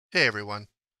Hey everyone,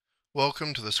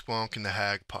 welcome to the Squonk and the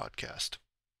Hag podcast.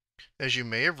 As you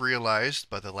may have realized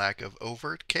by the lack of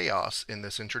overt chaos in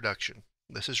this introduction,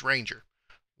 this is Ranger,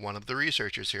 one of the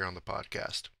researchers here on the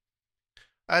podcast.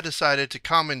 I decided to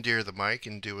commandeer the mic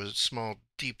and do a small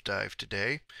deep dive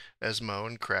today, as Mo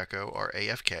and Krakow are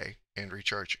AFK and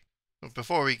recharging.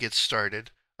 Before we get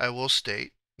started, I will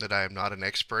state that I am not an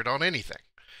expert on anything,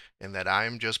 and that I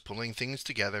am just pulling things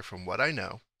together from what I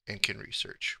know and can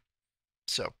research.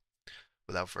 So,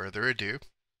 without further ado,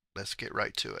 let's get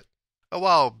right to it. A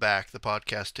while back, the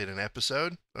podcast did an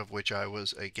episode, of which I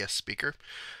was a guest speaker,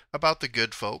 about the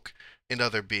good folk and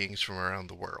other beings from around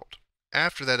the world.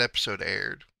 After that episode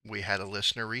aired, we had a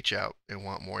listener reach out and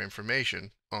want more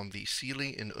information on the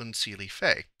Seelie and Unseelie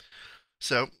Fae.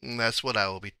 So that's what I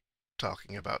will be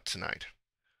talking about tonight.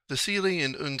 The Seelie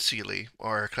and Unseelie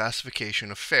are a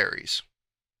classification of fairies.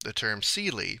 The term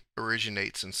Seelie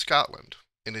originates in Scotland,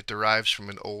 and it derives from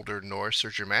an older Norse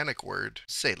or Germanic word,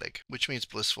 selig, which means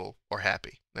blissful or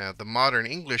happy. Now, the modern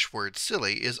English word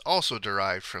silly is also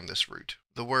derived from this root.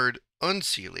 The word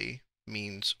unseelie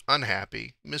means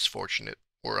unhappy, misfortunate,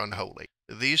 or unholy.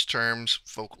 These terms,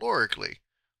 folklorically,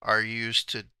 are used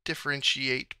to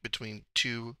differentiate between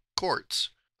two courts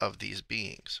of these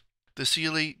beings. The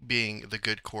Seelie being the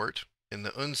good court, and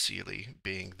the Unseelie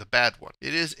being the bad one.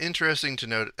 It is interesting to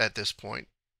note at this point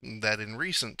that in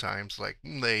recent times, like the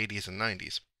 80s and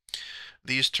 90s,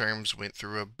 these terms went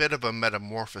through a bit of a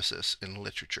metamorphosis in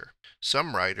literature.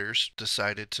 Some writers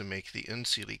decided to make the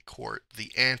Unseelie court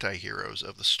the anti-heroes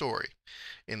of the story,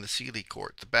 and the Seelie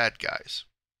court the bad guys.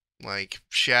 Like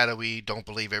shadowy, don't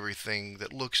believe everything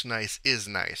that looks nice is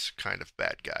nice kind of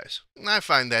bad guys. And I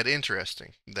find that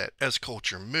interesting, that as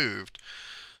culture moved,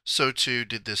 so too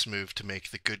did this move to make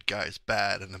the good guys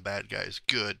bad and the bad guys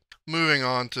good. Moving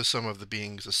on to some of the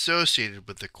beings associated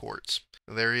with the courts.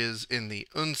 There is in the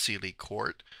Unseelie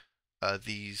court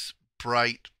these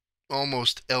bright,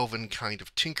 almost elven kind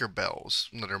of Tinkerbells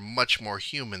that are much more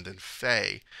human than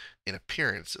Fae, in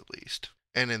appearance at least.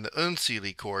 And in the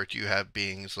Unseelie court you have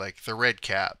beings like the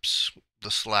Redcaps,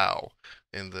 the Slough,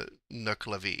 and the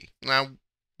Nucklavi. Now, I'm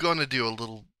gonna do a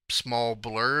little small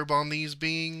blurb on these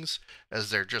beings,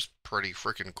 as they're just pretty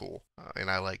freaking cool,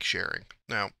 and I like sharing.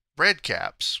 Now,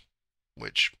 Redcaps,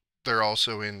 which they're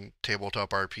also in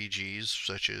tabletop RPGs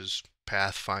such as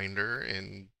Pathfinder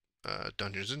and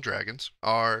Dungeons and Dragons,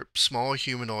 are small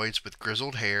humanoids with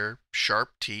grizzled hair,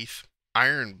 sharp teeth,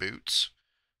 iron boots,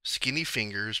 skinny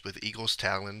fingers with eagle's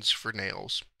talons for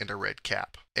nails, and a red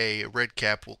cap. A red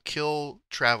cap will kill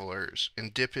travelers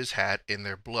and dip his hat in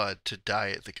their blood to dye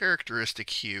it the characteristic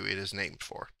hue it is named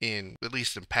for. At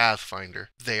least in Pathfinder,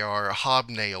 they are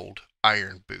hobnailed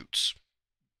iron boots,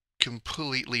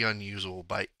 completely unusable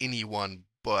by anyone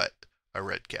but a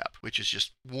red cap, which is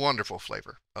just wonderful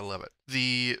flavor. I love it.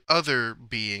 The other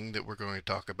being that we're going to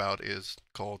talk about is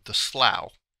called the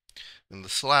Slough. And the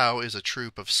Slough is a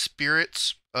troop of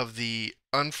spirits of the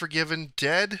unforgiven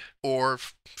dead, or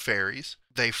fairies.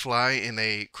 They fly in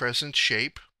a crescent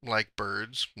shape, like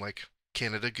birds, like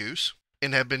Canada goose,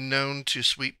 and have been known to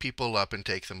sweep people up and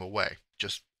take them away.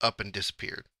 Just up and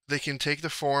disappeared. They can take the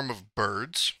form of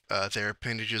birds. Their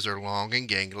appendages are long and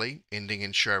gangly, ending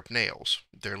in sharp nails.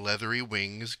 Their leathery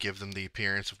wings give them the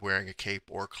appearance of wearing a cape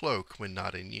or cloak when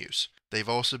not in use. They've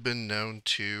also been known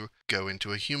to go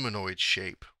into a humanoid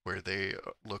shape, where they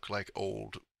look like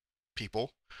old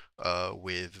people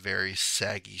with very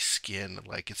saggy skin,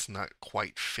 like it's not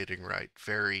quite fitting right.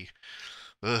 Very,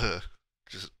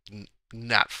 just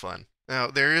not fun. Now,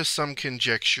 there is some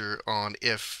conjecture on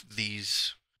if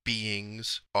these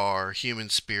beings are human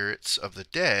spirits of the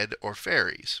dead or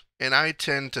fairies. And I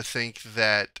tend to think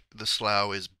that the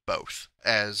Slough is both,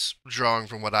 as drawing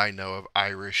from what I know of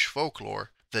Irish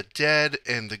folklore. The dead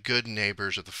and the good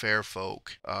neighbors of the fair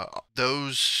folk,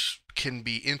 those can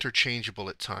be interchangeable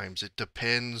at times. It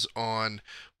depends on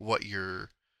what you're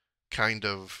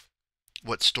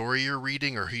what story you're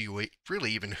reading, or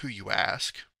really even who you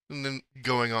ask. And then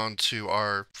going on to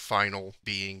our final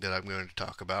being that I'm going to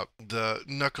talk about, the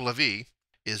Nucklavi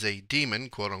is a demon,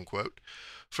 quote unquote,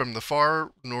 from the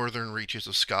far northern reaches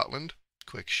of Scotland.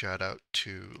 Quick shout out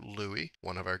to Louis,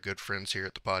 one of our good friends here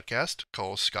at the podcast,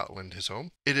 calls Scotland his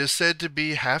home. It is said to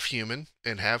be half human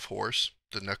and half horse,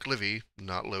 the Nucklavi,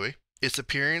 not Louis. Its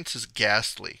appearance is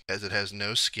ghastly, as it has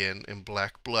no skin and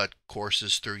black blood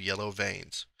courses through yellow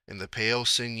veins, and the pale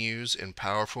sinews and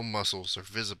powerful muscles are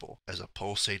visible as a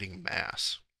pulsating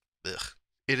mass. Ugh.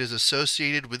 It is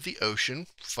associated with the ocean,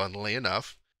 funnily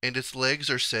enough, and its legs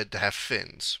are said to have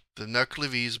fins. The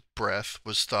Nucklavi's breath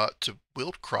was thought to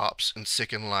wilt crops and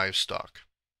sicken livestock.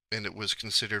 and it was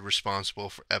considered responsible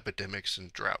for epidemics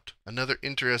and drought. Another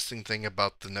interesting thing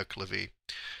about the Nuclevi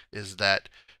is that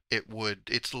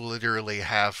it's literally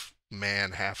half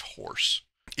man, half horse.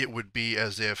 It would be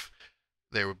as if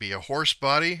there would be a horse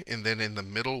body, and then in the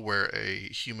middle, where a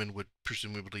human would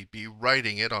presumably be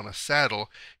riding it on a saddle,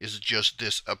 is just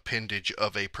this appendage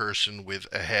of a person with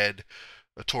a head,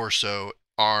 a torso,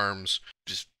 arms.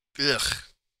 Just, ugh,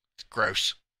 it's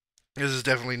gross. This is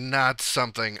definitely not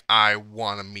something I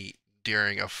want to meet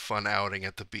during a fun outing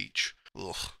at the beach.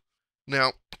 Ugh.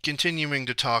 Now, continuing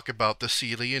to talk about the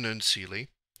Seelie and Unseelie,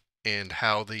 and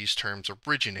how these terms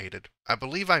originated. I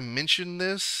believe I mentioned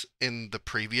this in the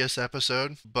previous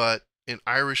episode, but in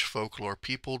Irish folklore,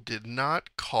 people did not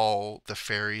call the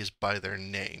fairies by their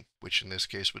name, which in this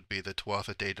case would be the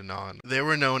Tuatha De Danann. They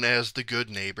were known as the good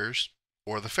neighbors,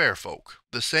 or the fair folk.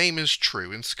 The same is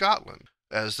true in Scotland,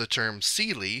 as the term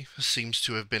Seelie seems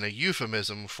to have been a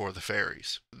euphemism for the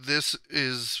fairies. This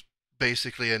is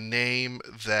basically a name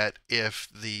that if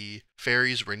the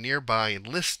fairies were nearby and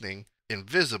listening,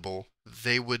 invisible,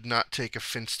 they would not take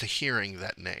offense to hearing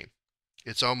that name.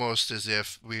 It's almost as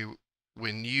if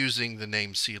when using the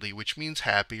name Seelie, which means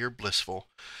happy or blissful,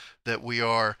 that we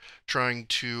are trying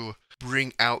to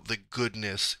bring out the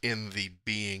goodness in the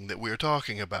being that we're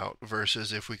talking about,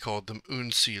 versus if we called them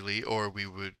Unseelie, or we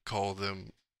would call them,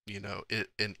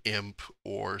 an imp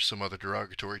or some other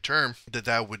derogatory term,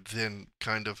 that would then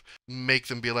kind of make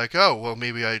them be like, oh, well,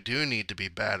 maybe I do need to be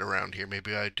bad around here.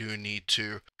 Maybe I do need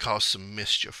to cause some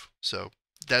mischief. So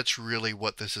that's really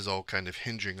what this is all kind of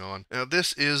hinging on. Now,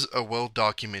 this is a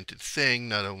well-documented thing,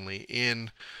 not only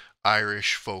in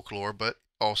Irish folklore, but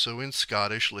also in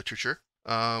Scottish literature,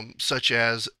 such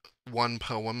as one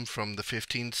poem from the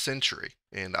 15th century,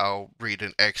 and I'll read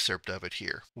an excerpt of it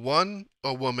here. One,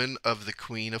 a woman of the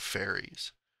Queen of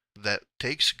Fairies, that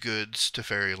takes goods to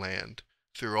fairyland,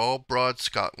 through all broad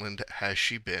Scotland has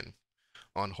she been,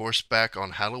 on horseback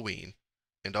on Halloween,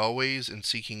 and always in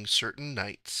seeking certain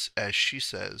knights, as she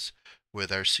says,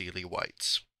 with our Seelie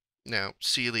wights. Now,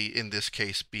 Seelie in this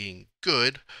case being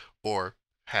good, or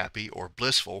happy, or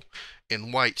blissful,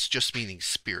 and wights just meaning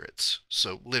spirits,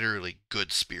 so literally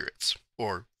good spirits,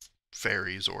 or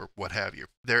fairies, or what have you.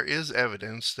 There is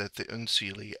evidence that the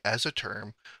Unseelie as a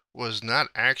term was not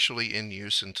actually in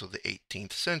use until the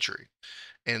 18th century,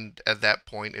 and at that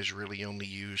point is really only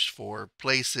used for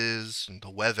places, and the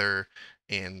weather,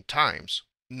 and times.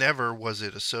 Never was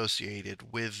it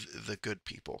associated with the good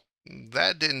people.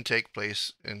 That didn't take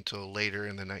place until later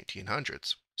in the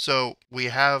 1900s. So we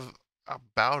have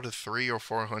about a 300 or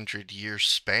 400 year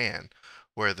span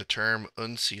where the term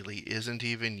Unseelie isn't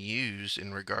even used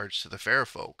in regards to the fair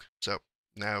folk. So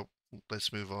now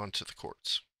let's move on to the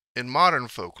courts. In modern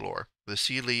folklore, the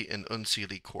Seelie and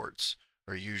Unseelie courts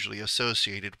are usually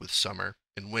associated with summer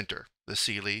and winter. The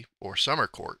Seelie, or summer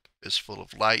court, is full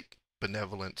of light,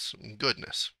 benevolence, and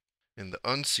goodness. And the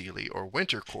Unseelie, or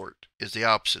winter court, is the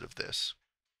opposite of this: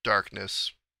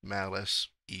 darkness, malice,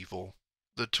 evil.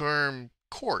 The term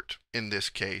court, in this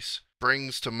case,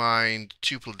 brings to mind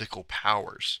two political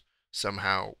powers,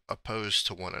 somehow opposed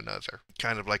to one another,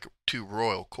 kind of like two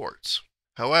royal courts.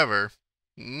 However,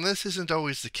 this isn't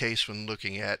always the case when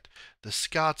looking at the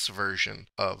Scots version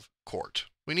of court.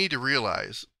 We need to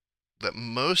realize that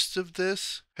most of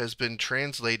this has been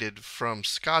translated from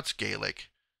Scots Gaelic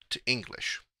to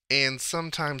English, and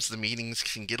sometimes the meanings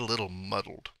can get a little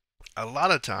muddled. A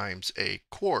lot of times a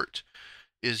court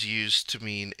is used to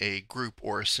mean a group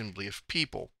or assembly of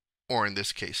people, or in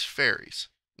this case, fairies.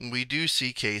 We do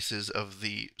see cases of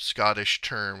the Scottish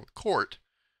term court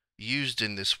used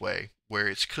in this way, where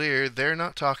it's clear they're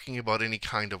not talking about any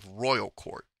kind of royal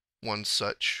court. One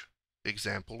such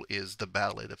example is the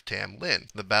Ballad of Tam Lin.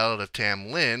 The Ballad of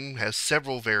Tam Lin has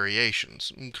several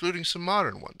variations, including some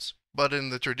modern ones. But in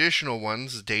the traditional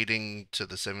ones dating to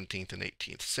the 17th and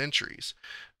 18th centuries,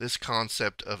 this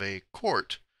concept of a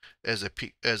court as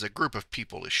a group of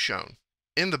people is shown.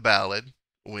 In the ballad,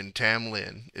 when Tam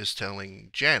Lin is telling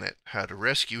Janet how to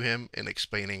rescue him and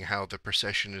explaining how the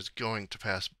procession is going to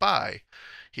pass by,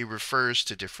 he refers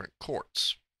to different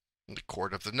courts: the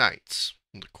court of the knights,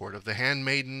 the court of the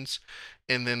handmaidens,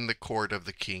 and then the court of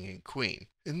the king and queen.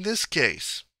 In this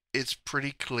case, it's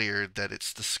pretty clear that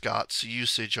it's the Scots'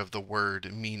 usage of the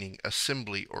word meaning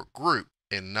assembly or group,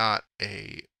 and not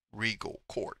a regal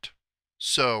court.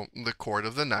 So, the court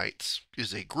of the knights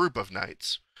is a group of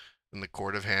knights, and the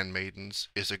court of handmaidens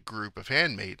is a group of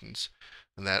handmaidens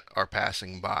that are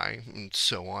passing by, and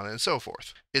so on and so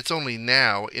forth. It's only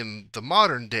now, in the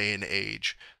modern day and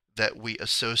age, that we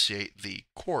associate the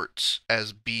courts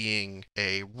as being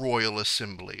a royal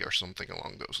assembly or something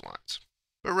along those lines.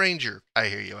 But Ranger, I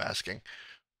hear you asking,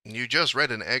 you just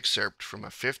read an excerpt from a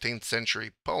 15th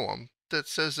century poem that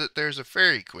says that there's a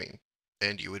fairy queen.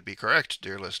 And you would be correct,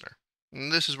 dear listener.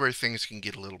 And this is where things can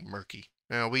get a little murky.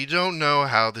 Now, we don't know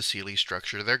how the Seelie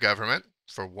structure their government,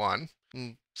 for one.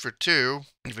 And for two,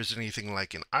 if it's anything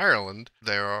like in Ireland,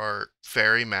 there are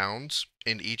fairy mounds,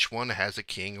 and each one has a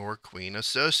king or queen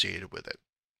associated with it,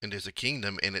 and is a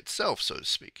kingdom in itself, so to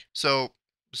speak. So,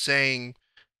 saying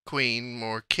queen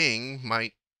or king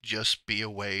might just be a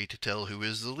way to tell who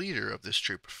is the leader of this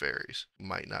troop of fairies.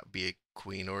 Might not be a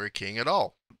queen or a king at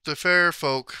all. The fair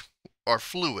folk are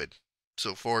fluid.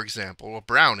 So, for example, a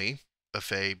brownie, a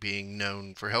fae being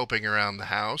known for helping around the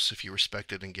house if you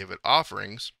respect it and give it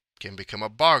offerings, can become a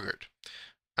boggart,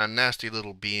 a nasty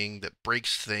little being that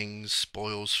breaks things,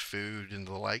 spoils food, and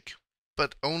the like,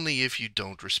 but only if you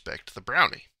don't respect the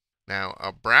brownie. Now,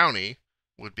 a brownie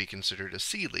would be considered a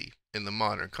Seelie in the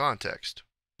modern context,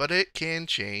 but it can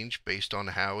change based on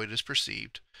how it is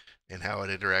perceived and how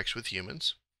it interacts with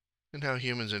humans and how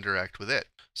humans interact with it.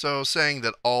 So saying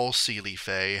that all Seelie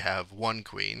Fae have one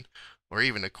queen, or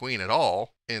even a queen at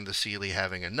all, and the Seelie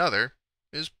having another,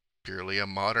 is purely a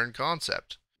modern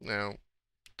concept. Now,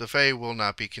 the Fae will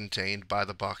not be contained by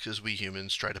the boxes we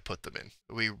humans try to put them in.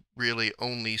 We really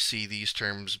only see these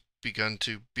terms begun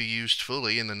to be used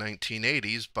fully in the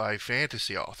 1980s by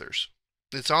fantasy authors.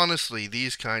 It's honestly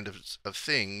these kind of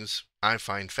things I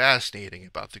find fascinating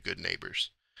about the good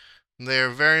neighbors. They are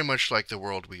very much like the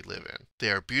world we live in.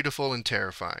 They are beautiful and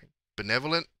terrifying,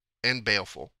 benevolent and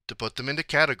baleful. To put them into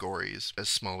categories as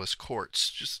small as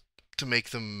courts, just to make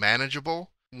them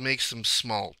manageable, makes them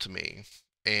small to me.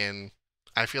 And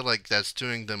I feel like that's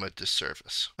doing them a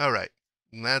disservice. Alright,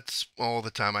 that's all the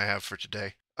time I have for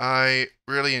today. I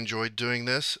really enjoyed doing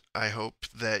this. I hope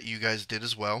that you guys did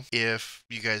as well. If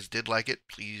you guys did like it,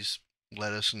 please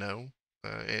let us know.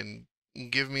 And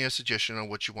give me a suggestion on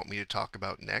what you want me to talk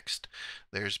about next.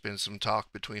 There's been some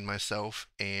talk between myself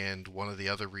and one of the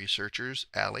other researchers,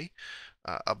 Allie,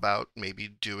 about maybe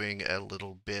doing a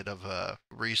little bit of a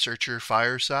researcher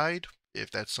fireside, if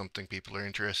that's something people are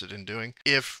interested in doing.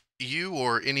 If you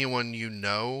or anyone you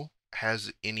know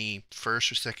has any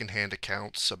first or second hand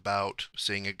accounts about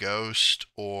seeing a ghost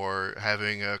or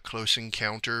having a close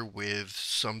encounter with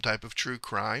some type of true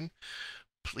crime,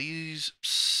 please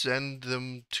send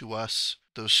them to us,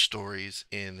 those stories,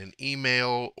 in an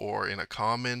email or in a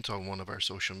comment on one of our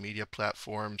social media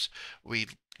platforms.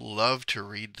 We'd love to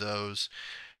read those,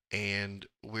 and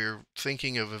we're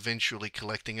thinking of eventually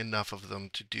collecting enough of them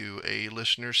to do a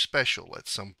listener special at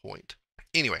some point.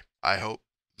 Anyway, I hope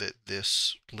that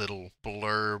this little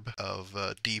blurb of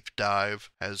a deep dive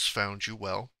has found you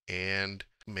well, and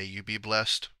may you be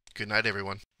blessed. Good night,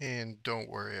 everyone. And don't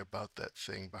worry about that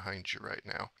thing behind you right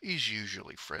now. He's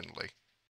usually friendly.